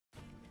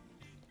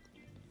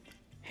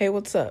Hey,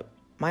 what's up?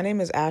 My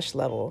name is Ash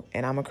Level,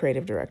 and I'm a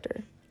creative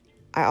director.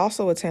 I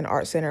also attend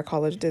ArtCenter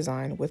College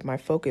Design with my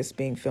focus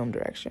being film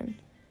direction.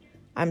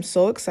 I'm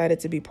so excited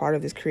to be part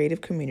of this creative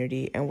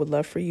community and would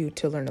love for you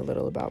to learn a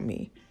little about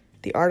me,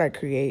 the art I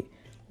create,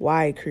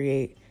 why I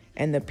create,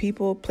 and the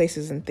people,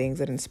 places, and things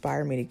that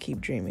inspire me to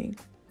keep dreaming.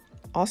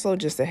 Also,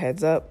 just a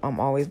heads up,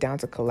 I'm always down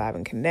to collab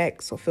and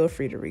connect, so feel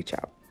free to reach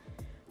out.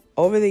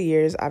 Over the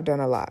years, I've done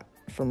a lot,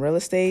 from real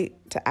estate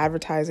to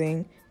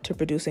advertising to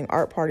producing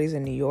art parties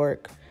in New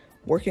York,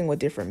 working with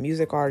different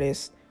music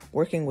artists,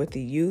 working with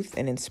the youth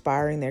and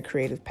inspiring their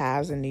creative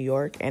paths in New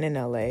York and in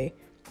LA,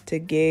 to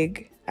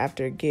gig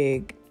after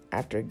gig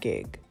after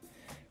gig,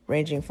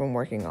 ranging from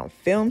working on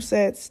film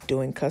sets,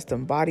 doing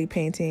custom body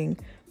painting,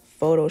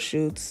 photo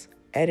shoots,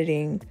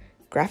 editing,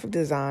 graphic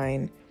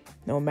design.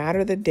 No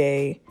matter the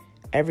day,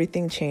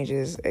 everything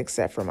changes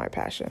except for my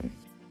passion.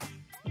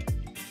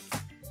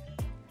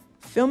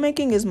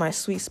 Filmmaking is my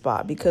sweet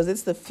spot because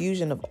it's the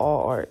fusion of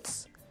all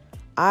arts.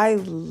 I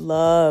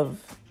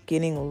love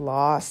getting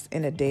lost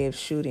in a day of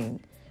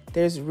shooting.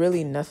 There's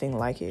really nothing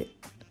like it.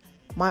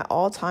 My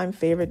all-time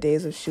favorite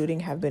days of shooting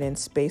have been in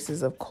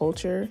spaces of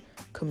culture,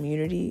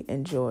 community,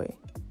 and joy.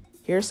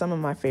 Here are some of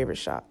my favorite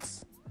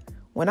shots.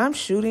 When I'm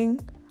shooting,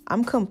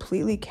 I'm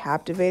completely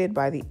captivated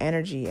by the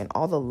energy and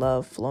all the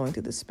love flowing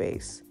through the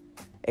space,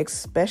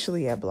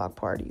 especially at block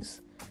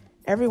parties.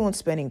 Everyone's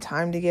spending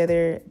time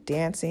together,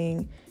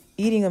 dancing,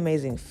 eating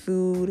amazing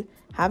food,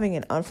 having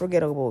an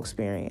unforgettable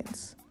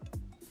experience.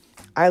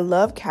 I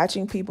love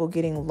catching people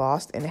getting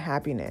lost in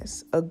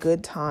happiness, a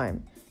good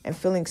time, and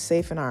feeling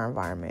safe in our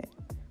environment,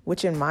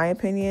 which in my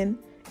opinion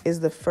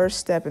is the first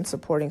step in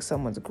supporting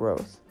someone's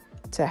growth,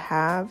 to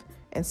have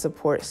and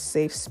support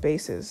safe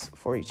spaces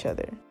for each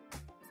other.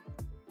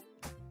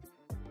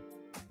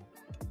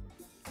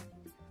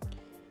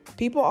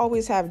 People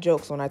always have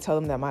jokes when I tell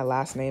them that my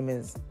last name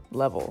is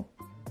Level.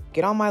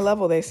 Get on my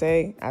level, they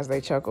say, as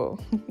they chuckle.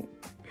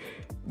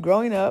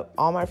 Growing up,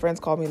 all my friends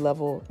called me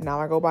Level. Now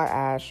I go by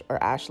Ash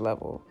or Ash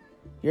Level.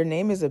 Your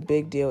name is a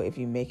big deal if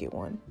you make it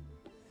one.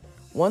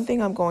 One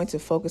thing I'm going to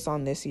focus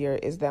on this year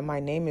is that my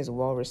name is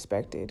well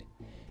respected.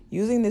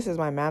 Using this as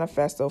my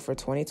manifesto for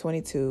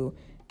 2022,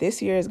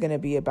 this year is going to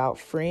be about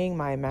freeing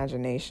my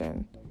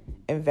imagination,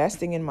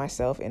 investing in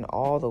myself in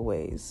all the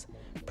ways,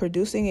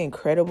 producing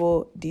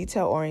incredible,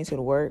 detail-oriented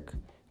work,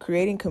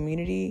 creating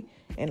community,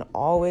 and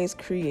always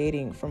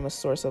creating from a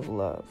source of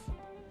love.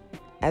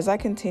 As I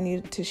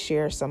continue to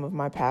share some of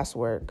my past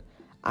work,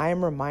 I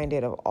am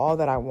reminded of all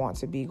that I want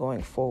to be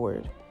going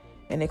forward,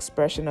 an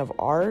expression of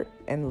art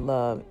and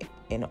love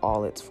in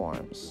all its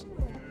forms.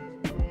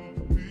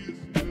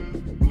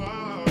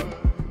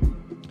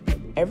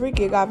 Every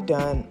gig I've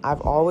done,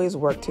 I've always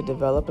worked to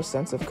develop a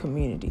sense of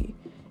community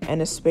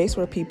and a space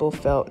where people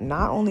felt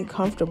not only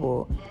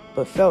comfortable,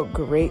 but felt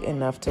great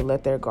enough to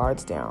let their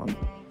guards down,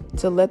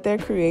 to let their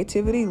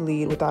creativity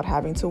lead without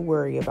having to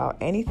worry about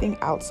anything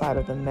outside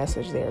of the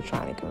message they are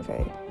trying to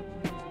convey.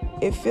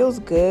 It feels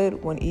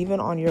good when even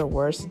on your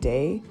worst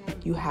day,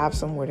 you have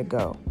somewhere to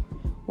go,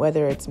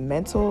 whether it's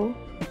mental,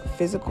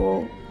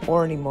 physical,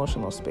 or an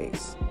emotional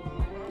space.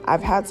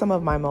 I've had some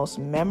of my most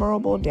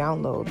memorable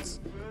downloads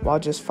while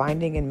just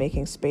finding and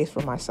making space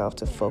for myself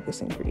to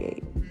focus and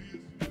create.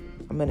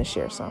 I'm going to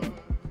share some.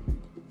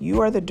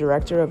 You are the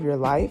director of your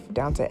life,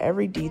 down to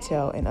every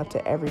detail and up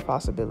to every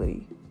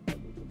possibility.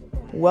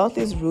 Wealth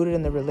is rooted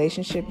in the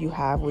relationship you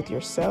have with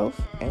yourself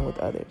and with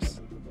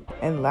others.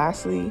 And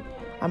lastly,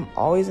 I'm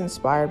always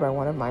inspired by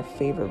one of my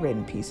favorite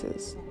written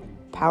pieces,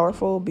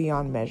 Powerful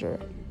Beyond Measure,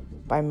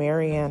 by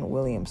Marianne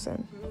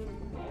Williamson.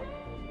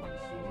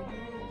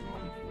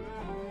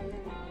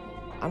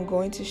 I'm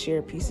going to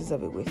share pieces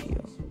of it with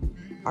you.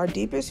 Our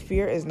deepest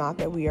fear is not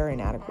that we are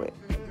inadequate.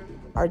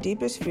 Our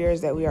deepest fear is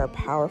that we are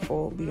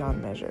powerful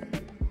beyond measure.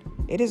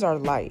 It is our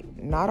light,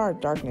 not our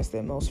darkness,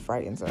 that most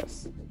frightens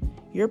us.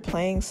 Your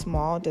playing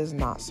small does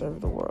not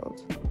serve the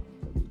world.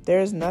 There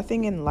is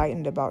nothing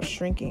enlightened about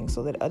shrinking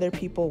so that other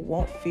people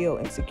won't feel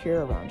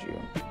insecure around you.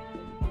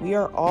 We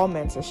are all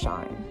meant to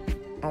shine,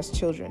 as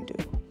children do.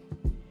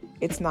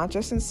 It's not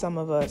just in some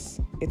of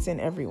us, it's in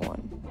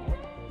everyone.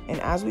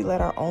 And as we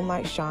let our own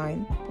light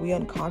shine, we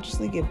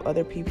unconsciously give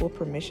other people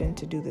permission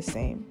to do the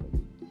same.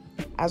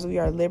 As we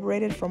are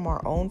liberated from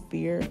our own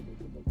fear,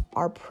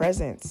 our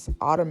presence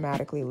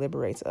automatically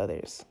liberates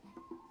others.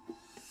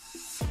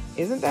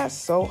 Isn't that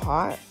so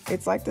hot?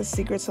 It's like the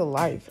secret to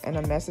life and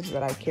a message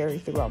that I carry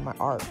throughout my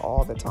art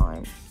all the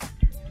time.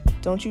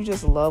 Don't you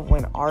just love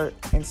when art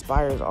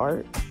inspires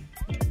art?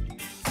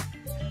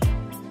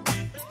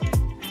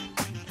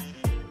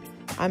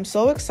 I'm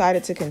so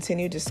excited to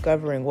continue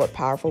discovering what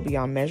Powerful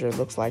Beyond Measure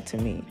looks like to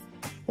me.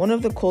 One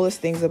of the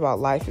coolest things about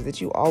life is that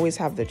you always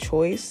have the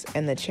choice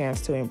and the chance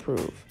to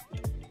improve.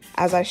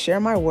 As I share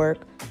my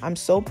work, I'm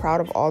so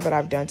proud of all that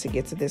I've done to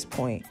get to this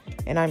point,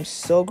 and I'm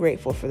so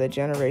grateful for the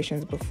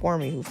generations before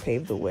me who've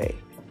paved the way.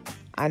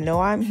 I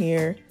know I'm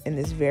here in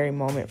this very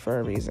moment for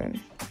a reason.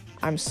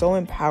 I'm so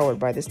empowered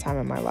by this time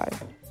in my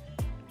life.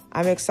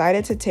 I'm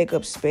excited to take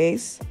up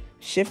space,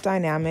 shift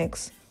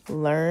dynamics,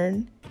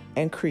 learn,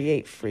 and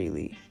create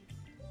freely.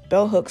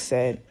 Bell Hooks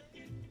said,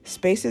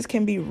 "Spaces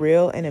can be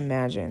real and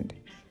imagined.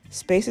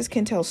 Spaces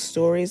can tell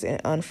stories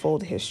and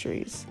unfold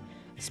histories.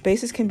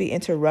 Spaces can be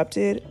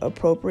interrupted,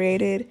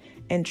 appropriated,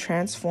 and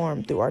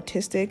transformed through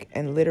artistic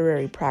and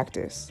literary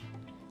practice."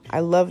 I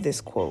love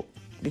this quote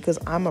because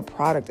I'm a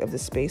product of the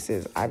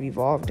spaces I've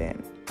evolved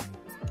in.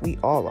 We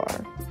all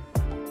are.